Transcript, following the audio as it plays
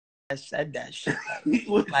said that shit.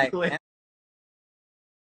 Like,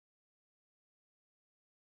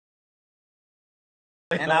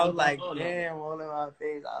 and I was like, damn, all in my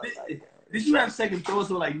face. I was like, did you have second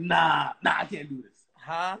thoughts or like, nah, I can't do this?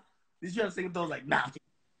 huh? Did you have second thoughts like, nah?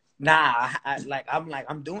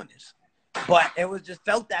 I'm doing this. But it was just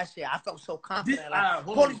felt that shit. I felt so confident.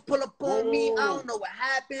 Police pull up on me. I don't know what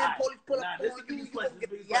happened. Police pull up on you. You gonna get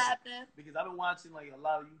the yapping. Because I've been watching like a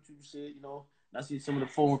lot of YouTube shit, you know. And I see some of the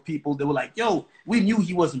former people. They were like, "Yo, we knew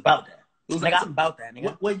he wasn't about that." It was like I'm about that,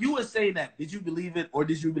 nigga. When you were saying that, did you believe it, or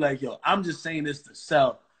did you be like, "Yo, I'm just saying this to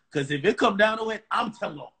sell"? Because if it come down to it, I'm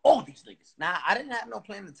telling all these niggas. Nah, I didn't have no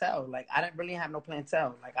plan to tell. Like I didn't really have no plan to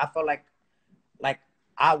tell. Like I felt like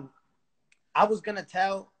I was gonna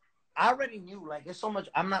tell. I already knew. Like there's so much.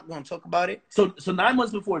 I'm not gonna talk about it. So 9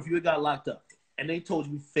 months before, if you had got locked up and they told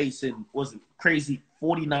you facing wasn't crazy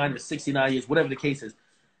 49 or 69 years, whatever the case is,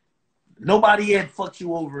 nobody had fucked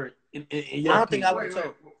you over. In your I don't think I would have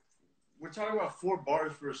told. We're talking about 4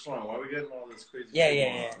 bars for a song. Why are we getting all this crazy?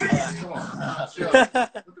 Yeah. Come on. Chill.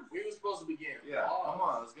 We were supposed to begin. Yeah, come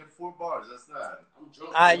on. Let's get 4 bars. That's that. I'm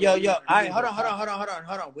drunk. All right, yo. All right, hold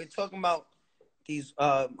on. We're talking about these.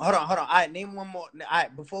 Hold on. All right, name one more. All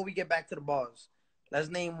right, before we get back to the bars, let's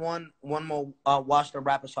name one more. Watch the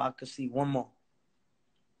rapper so I could see one more.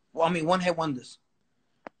 Well, I mean, one hit wonders.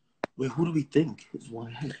 Wait, who do we think is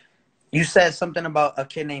one hit? You said something about a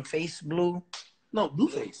kid named Face Blue. No,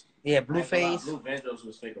 Blueface. Yeah, Blueface. Blue Vandross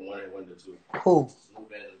was making one hit wonder too. Who? Blue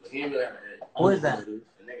Vandross, but he ain't really have a hit. Who is that? The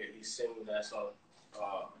nigga, he sang that song.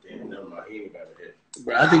 Damn, never mind. He ain't got a hit.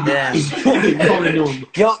 Bro, I think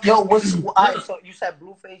Yo, what's all right, so you said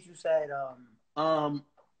Blueface, you said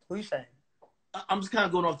who you said? I'm just kind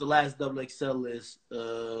of going off the last XXL list.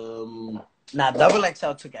 Nah,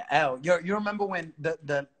 XXL took an L. You remember when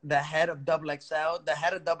the head of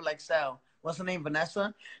XXL, what's her name,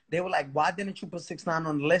 Vanessa? They were like, why didn't you put 6ix9ine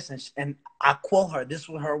on the list? And I quote her. This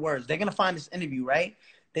was her words. They're gonna find this interview, right?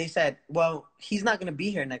 They said, well, he's not gonna be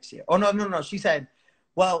here next year. Oh no. She said,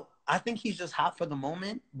 well, I think he's just hot for the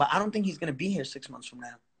moment, but I don't think he's gonna be here 6 months from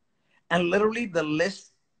now. And literally, that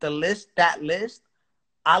list,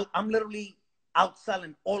 I'm literally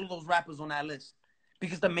outselling all of those rappers on that list.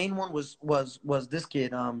 Because the main one was this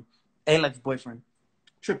kid, Alex's boyfriend.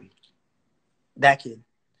 Trippy. That kid.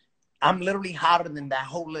 I'm literally hotter than that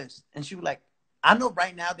whole list. And she was like, I know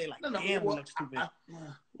right now they're like, damn, we look stupid.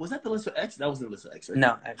 Was that the list for X? That wasn't the list for X, right?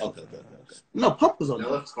 No, actually. Okay. No, Pump was on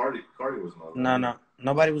that. Cardi was on that. No.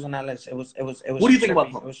 Nobody was on that list. It was what do you think about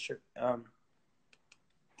Pump? It was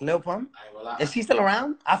Lil Pump? Is he still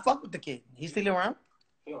around? I fuck with the kid. He's still around?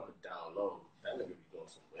 He on the down low. That nigga be doing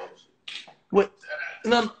some weird shit. Wait,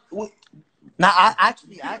 I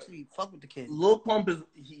actually fuck with the kid. Lil Pump is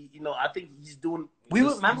I think he's doing. We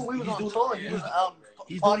was on tour. He was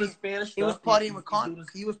he's doing the Spanish stuff. He was partying with Carnage.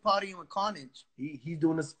 He was partying with Carnage. He's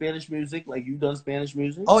doing the Spanish music, like you've done Spanish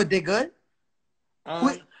music. Oh, it did good.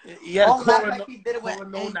 Yeah. He did it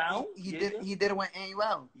with now. He did it with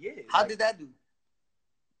Anuel. Yeah. How did that do?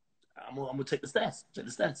 I'm gonna check the stats.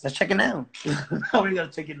 Let's check it now. No, we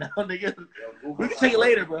gotta check it now, nigga. We can check it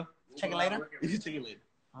later, bro. Check it later. You can check it later.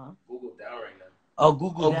 Google down right now. Oh,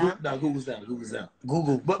 Google down. No, Google's down.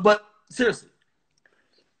 Google. But seriously.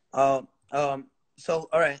 So all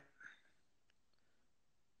right.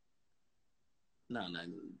 No.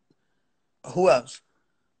 Who else?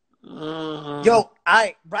 Yo,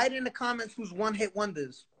 write in the comments who's one hit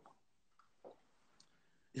wonders.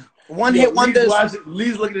 Hit wonders.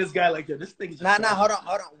 Lee's looking at this guy like, yo, this thing is just hold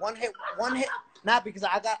on. One hit. Not because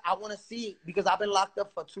I want to see, because I've been locked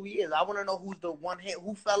up for 2 years. I want to know who's the one hit,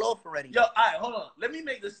 who fell off already. Yo, all right, hold on. Let me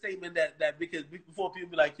make the statement that because before people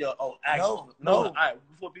be like, yo, actually. No. All right,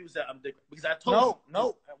 before people say I'm different. Because I told you.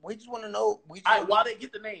 No. We just want to know. All right, while they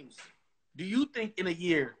get the names, do you think in a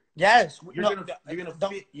year, yes, you're gonna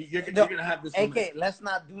have this? AK, let's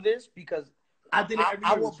not do this because I did it every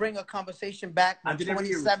year. I will bring a conversation back in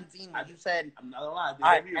 2017 when you said, I'm not gonna lie.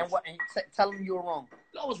 I did and tell them you were wrong.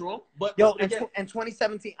 I was wrong. But yo, in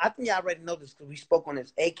 2017, I think y'all already know this because we spoke on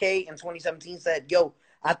this. AK in 2017 said, yo,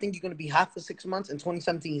 I think you're gonna be hot for 6 months. In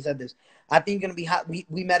 2017, he said this. I think you're gonna be hot. We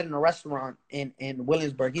met in a restaurant in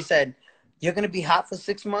Williamsburg. He said, you're gonna be hot for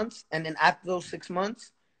 6 months, and then after those 6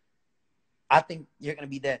 months, I think you're gonna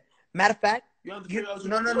be dead. Matter of fact, no.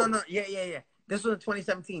 Yeah. This was in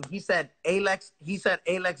 2017. He said Alex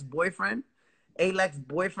boyfriend right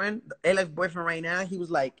now. He was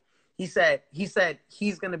like, he said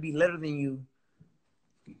he's gonna be littler than you.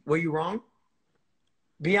 Were you wrong?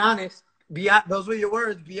 Be honest. Those were your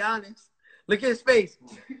words. Be honest. Look at his face.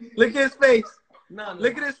 No.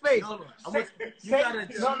 Look at his face. No.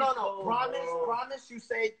 No. Promise you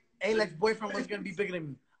say Alex's boyfriend was gonna be bigger than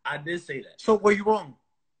me. I did say that. So were you wrong?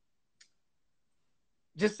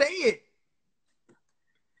 Just say it.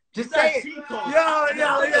 Just say it. Yo.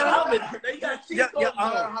 Yo. You got cheat codes.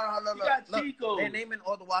 Hold on. You got cheat codes. They're naming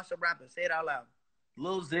all the washed up rappers. Say it out loud.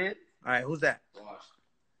 Lil Zed. All right, who's that?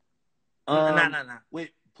 Nah. Nah.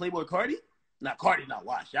 Wait, Playboy Cardi? Not Cardi, not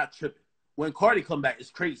Wash. Y'all tripping. When Cardi come back, it's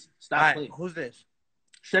crazy. Stop All playing. right, who's this?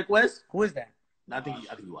 Sheck West? Who is that? No, I think he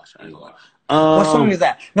Wash. I ain't gonna lie. What song is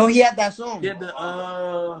that? No, he had that song. Yeah,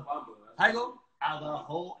 how you go? I got a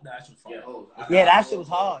hole. Nah, that shit was fire. Yeah, that shit was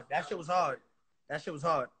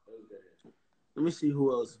hard. Let me see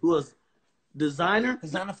who else. Designer?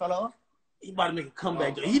 Designer fell off? He about to make a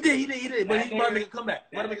comeback. He did. But he about to make a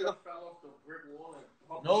comeback.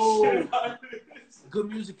 No. Good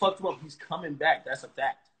music fucked him up. He's coming back. That's a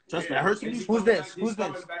fact. Trust me. I heard some music. Who's this?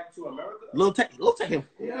 Back to America? Lil Tech.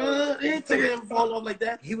 He ain't taking him fall off like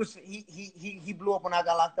that. He blew up when I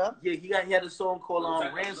got locked up. Yeah, he had a song called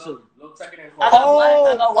Ransom.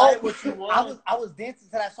 I got white, what you want. I was dancing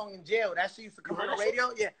to that song in jail. That shit used to come on the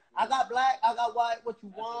radio. Yeah, I got black, I got white, what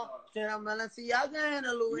you want? Let's see, I got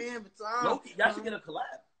a little Loki, y'all should get a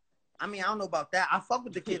collab. I mean, I don't know about that. I fuck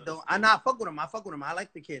with the kid though. I fuck with him. I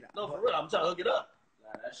like the kid. No, for real. I'm trying to hook it up.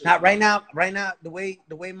 Not right now. Right now, the way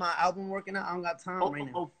my album working out, I don't got time right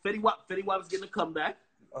now. Oh, Fetty Wap is getting a comeback.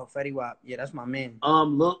 Oh, Fetty Wap. Yeah, that's my man.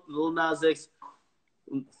 Lil Nas X,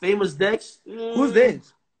 Famous Dex. Who's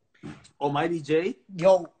this? Almighty J.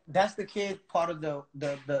 Yo, that's the kid part of that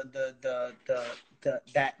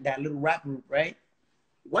little rap group, right?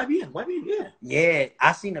 YBN, yeah. Yeah,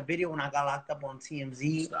 I seen a video when I got locked up on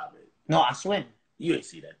TMZ. Stop it. No, I swear. You ain't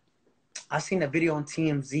see that. I seen a video on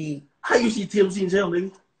TMZ. How you see TMZ in jail,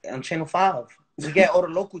 nigga? On Channel 5. We get all the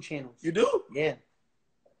local channels. You do? Yeah.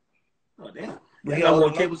 Oh, damn. We got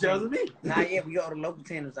more cable channels than me. Nah, yeah, we got all the local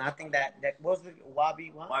channels. I think that was the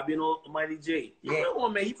YB one. YB and Almighty J. Yeah. Come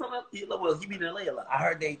on, man. He be in LA a lot. I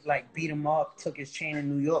heard they like beat him up, took his chain in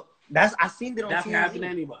New York. I seen it on That TMZ. can happen to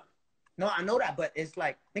anybody. No, I know that, but it's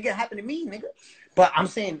like, nigga, it happened to me, nigga. But I'm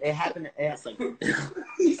saying it happened to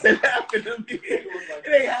he said it happened to me. It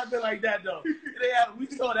ain't happen like that, though. It ain't happen. We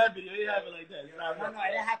saw that video. It ain't happen like that. No, it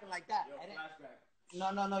didn't happen like that. No,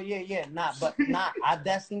 I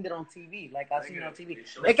that seen it on TV. Like I seen it on TV.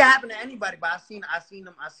 It can happen to anybody, but I seen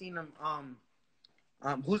them.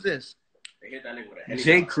 Who's this?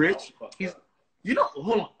 Jay Critch.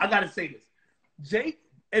 Hold on. I gotta say this. Jay,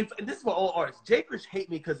 and this is for all artists. Jay Critch hate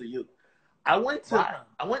me because of you. I went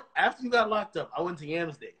after you got locked up. I went to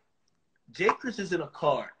Yams Day. Jay Critch is in a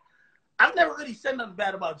car. I've never really said nothing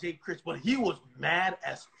bad about Jay Critch, but he was mad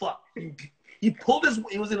as fuck. He pulled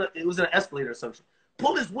it was in an escalator or something.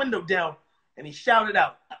 Pulled his window down and he shouted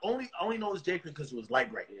out. I only know it's Jay Critch because it was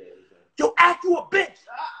light bright. Yeah, yo, act you a bitch.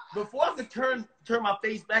 Before I could turn my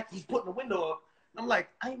face back, he's putting the window up. I'm like,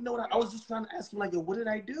 I didn't know that. I was just trying to ask him, like, yo, what did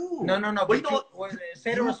I do? No. But you know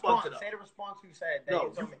say the response. Say the response you said.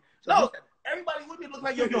 Everybody with me looked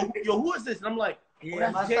like, yo, who is this? And I'm like, yeah,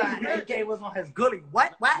 my son AK was on his gully.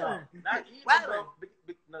 What? No, not even, bro.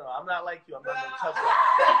 No, I'm not like you. I'm not no tough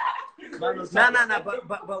guy. No.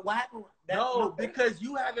 But what happened? Because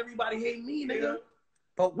you have everybody hate me, nigga.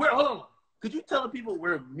 But hold on. Could you tell the people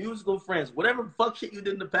we're musical friends? Whatever fuck shit you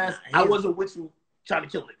did in the past, I wasn't with you trying to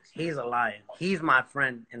kill niggas. He's a liar. He's my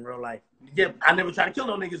friend in real life. Yeah, I never tried to kill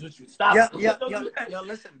no niggas with you. Stop. Yo,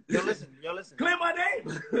 listen. Clear my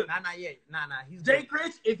name. Nah. He's Jay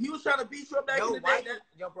Critch, if he was trying to beat you up back in the day,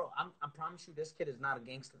 bro, I promise you, this kid is not a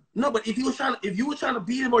gangster. No, but if you were trying to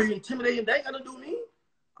beat him or you intimidate him, that ain't gonna do me.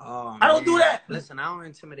 Oh, I don't do that. Listen, I don't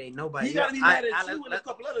intimidate nobody. He gotta be mad at you and a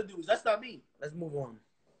couple other dudes. That's not me. Let's move on.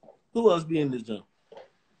 Who else be in this jump?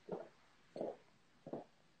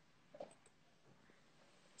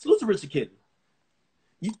 Salute to Richard Kid.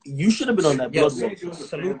 You should have been on that blood walk.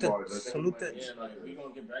 Salute. We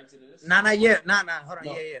gonna get back to this. Nah. Hold on.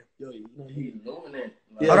 No. Yeah. Yo, he's knowing it.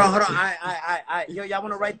 Hold on. I. Yo, y'all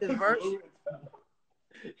want to write this verse?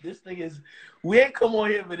 This thing is. We ain't come on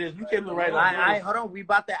here for this. We came to write. Hold on. We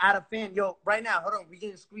about to add a fan. Yo, right now. Hold on. We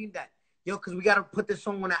getting screamed at. Yo, because we gotta put this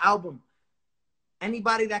song on the album.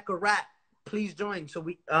 Anybody that could rap, please join. So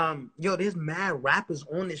we yo, there's mad rappers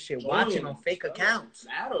on this shit watching on fake accounts.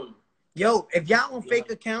 Yo, if y'all on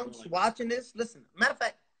fake accounts watching this, listen. Matter of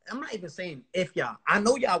fact, I'm not even saying if y'all. I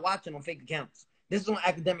know y'all watching on fake accounts. This is on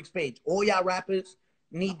Academics page. All y'all rappers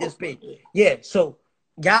need this page. Yeah, so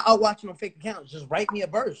y'all are watching on fake accounts. Just write me a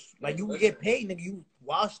verse. Like you will get paid, nigga. You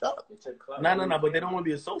washed up. No. But they don't want to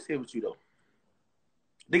be associated with you though.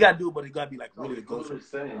 They gotta do it, but it gotta be like No, really you're go for literally it.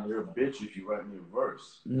 saying you're a bitch if you write me a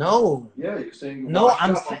verse. No. Yeah, you're saying you No,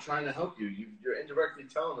 I'm trying to help you. You're indirectly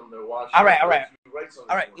telling them they're watching. All right. All right,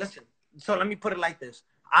 Listen. So let me put it like this.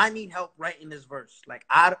 I need help writing this verse. Like,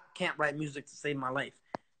 I can't write music to save my life.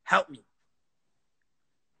 Help me.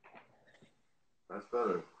 That's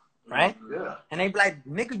better. Right? Yeah. And they be like,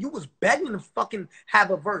 nigga, you was begging to fucking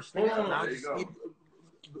have a verse. Nigga. There you go.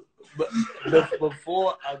 But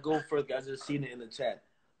before I go further, I just seen it in the chat.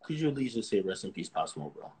 Could you at least just say rest in peace, Pop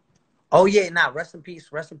Smoke, bro? Oh yeah, rest in peace,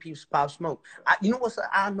 Pop Smoke. You know what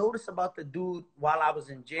I noticed about the dude while I was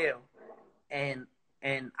in jail, and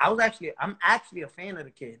I'm actually a fan of the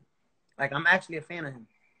kid. Like, I'm actually a fan of him.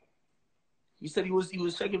 You said he was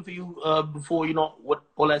checking for you before, you know, what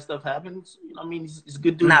all that stuff happens. You know, I mean, he's a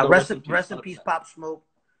good dude. Nah, you know, rest in peace, Pop Smoke.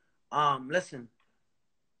 Listen,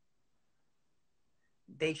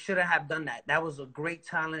 they shouldn't have done that. That was a great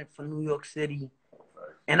talent for New York City.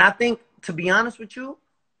 And I think, to be honest with you,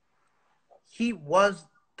 he was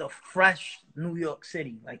the fresh New York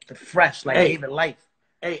City. Like, the fresh, like, gave it life.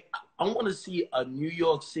 Hey, I want to see a New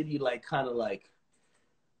York City, like, kind of like,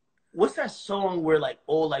 what's that song where, like,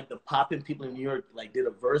 all, like, the poppin' people in New York, like, did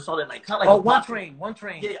a verse on it? Like, kind of like One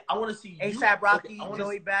Train. Yeah, I want to see A$AP Rocky, okay,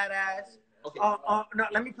 Joey Badass. Okay. No,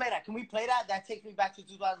 let me play that. Can we play that? That takes me back to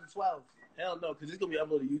 2012. Hell no, because it's going to be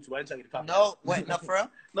uploaded to YouTube. I ain't checking the copy. No, wait, no, for real?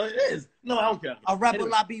 No, it is. No, I don't care. A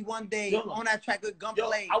rebel I be one day on that track with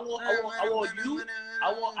Gunplay. I want you.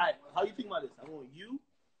 How you think about this? I want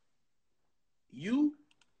you,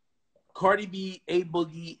 Cardi B, A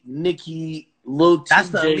Boogie, Nicki, Lil TJ. That's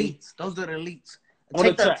the elites. Those are the elites.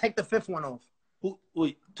 Take the fifth one off.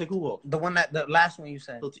 Take who off? The one the last one you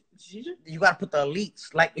said. You gotta put the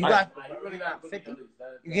elites. Like, you got 50.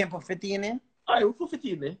 You can't put 50 in there? All right, we'll put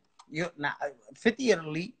 50 in there. 50 an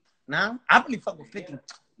elite. Nah, I really fuck with 50.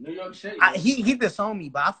 New York City. He disowned me,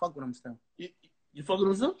 but I fuck with him still. You fuck with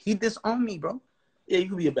him still? He disowned me, bro. Yeah, you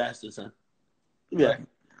can be a bastard, son. Yeah.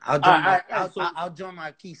 I'll join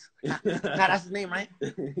my keys. Nah, that's his name, right?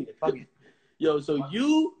 Fuck it. Yo, so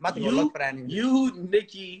you,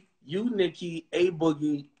 Nicki, A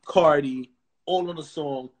Boogie, Cardi, all on the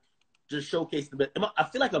song, just showcase the best. I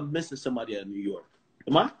feel like I'm missing somebody out of New York.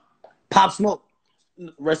 Am I? Pop Smoke.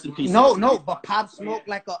 Rest in peace. No, but Pop Smoke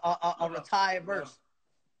like a retired verse.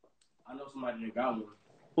 I know somebody that got one.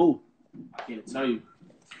 Who? I can't tell you.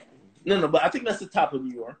 No, but I think that's the top of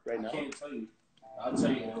New York right now. I can't tell you. I'll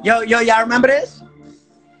tell you. Yo, y'all remember this?